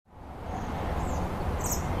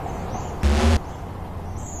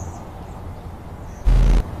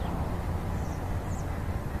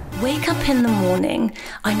Wake up in the morning,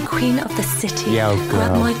 I'm queen of the city. Yo,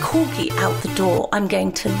 grab girl. my corgi out the door, I'm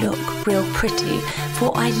going to look real pretty.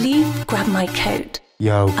 For I leave, grab my coat,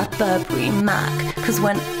 Yo. a Burberry Mac. Cause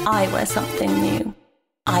when I wear something new,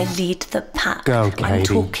 I lead the pack. Go, I'm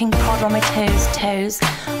Katie. talking prod on my toes.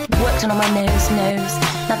 Worked on my nose.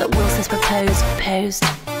 Now that Will says proposed.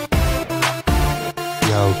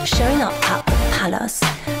 Yo. Showing up at the palace,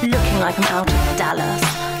 looking like I'm out of Dallas.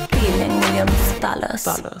 Feeling Williams Phallus.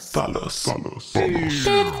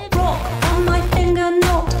 Big rock on my finger,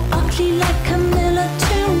 not ugly like a miller.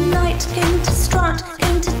 Tonight, going to strut,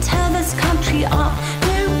 going to tear this country up.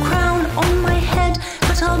 No crown on my head,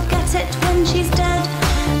 but I'll get it when she's dead.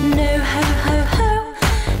 No ho ho ho,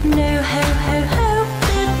 no ho ho ho.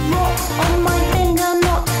 Big rock on my finger,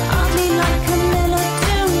 not ugly like a miller.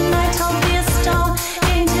 Tonight I'll be a star,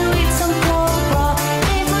 going to eat some foie gras.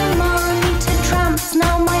 Gave my money to tramps,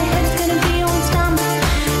 now my head's gonna be on stamps.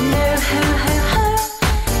 No ho ho ho,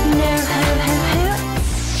 no ho ho ho.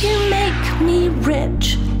 You make me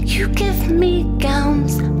rich, you give me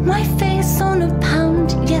gowns, my face on a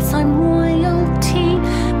pound, yes I'm royalty.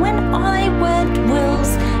 When I wed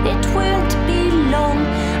Wills, it won't be long,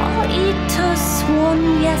 I'll eat a swan,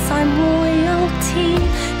 yes I'm royalty.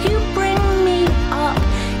 You bring me up,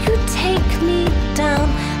 you take me down,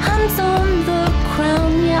 hands on the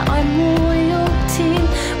crown, yeah I'm royalty.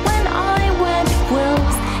 When I wed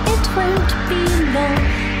Wills, it won't be long,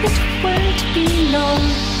 it won't be long.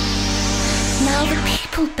 Now the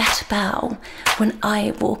people better bow when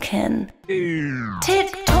I walk in. TiK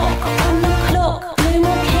ToK on the clock, no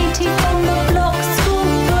more Katie from the blocks.